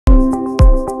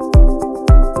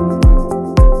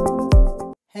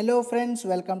Hello friends,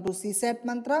 welcome to CSAT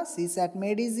Mantra, CSAT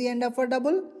made easy and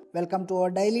affordable. Welcome to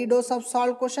our daily dose of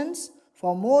solved questions.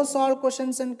 For more solved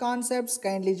questions and concepts,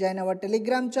 kindly join our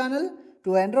Telegram channel.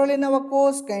 To enroll in our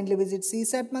course, kindly visit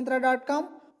csatmantra.com.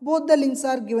 Both the links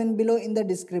are given below in the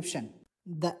description.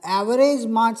 The average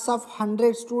marks of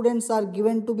 100 students are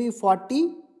given to be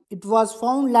 40. It was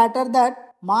found later that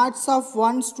marks of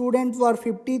one student were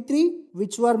 53,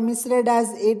 which were misread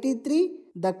as 83.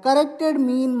 The corrected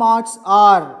mean marks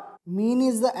are, mean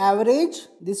is the average.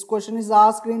 This question is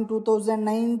asked in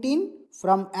 2019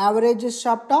 from averages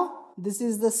chapter. This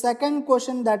is the second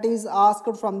question that is asked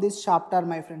from this chapter,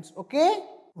 my friends. Okay,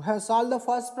 we have solved the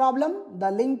first problem.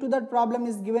 The link to that problem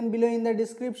is given below in the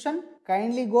description.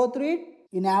 Kindly go through it.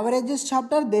 In averages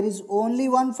chapter, there is only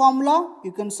one formula.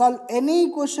 You can solve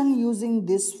any question using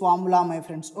this formula, my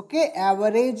friends. Okay,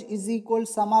 average is equal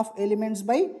sum of elements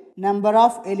by number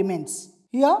of elements.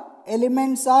 Here,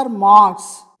 elements are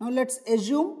marks. Now, let's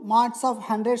assume marks of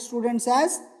 100 students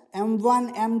as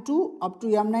M1, M2 up to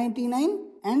M99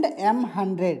 and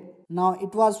M100. Now,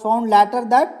 it was found later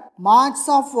that marks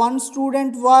of one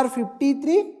student were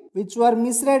 53, which were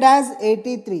misread as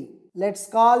 83. Let's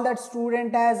call that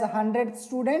student as 100th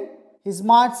student. His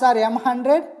marks are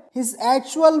M100. His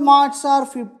actual marks are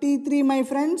 53, my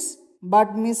friends,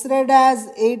 but misread as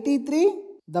 83.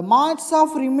 The marks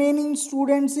of remaining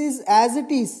students is as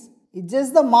it is. It's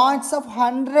just the marks of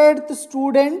 100th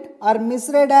student are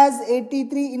misread as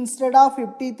 83 instead of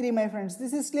 53, my friends.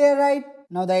 This is clear, right?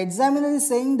 Now the examiner is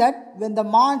saying that when the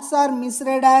marks are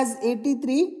misread as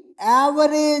 83,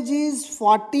 average is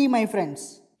 40, my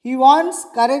friends. He wants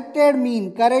corrected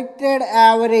mean, corrected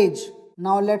average.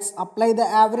 Now let's apply the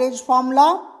average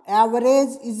formula.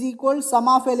 Average is equal sum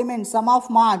of elements, sum of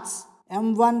marks.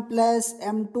 M1 plus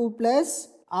M2 plus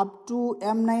up to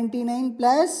M99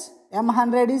 plus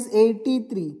M100 is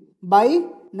 83 by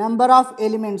number of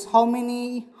elements. How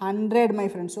many? 100, my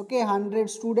friends. Okay, 100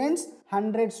 students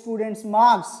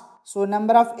marks. So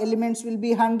number of elements will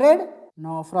be 100.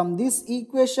 Now from this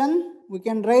equation, we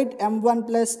can write M1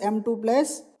 plus M2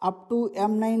 plus up to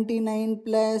M99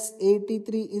 plus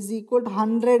 83 is equal to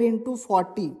 100 into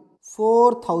 40,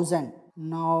 4000.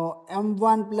 Now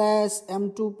M1 plus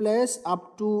M2 plus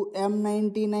up to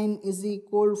M99 is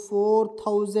equal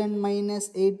 4000 minus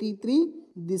 83.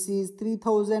 This is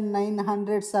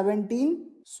 3917.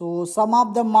 So sum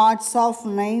of the marks of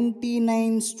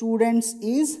 99 students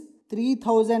is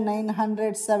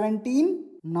 3917.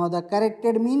 Now the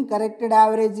corrected mean, corrected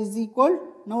average is equal.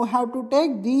 Now we have to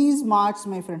take these marks,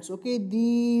 my friends. Okay,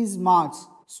 these marks.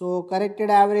 So corrected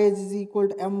average is equal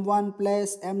to M1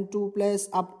 plus M2 plus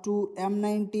up to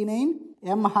M99.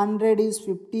 M100 is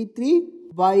 53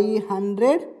 by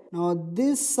 100. Now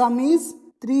this sum is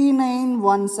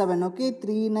 3917. Okay,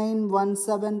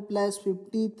 3917 plus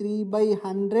 53 by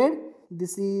 100.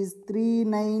 This is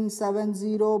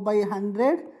 3970 by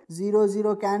 100.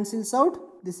 0 cancels out.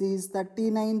 This is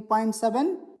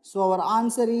 39.7. So our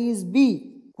answer is B.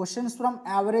 Questions from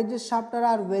averages chapter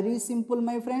are very simple,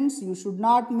 my friends. You should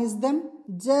not miss them.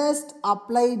 Just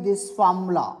apply this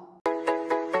formula.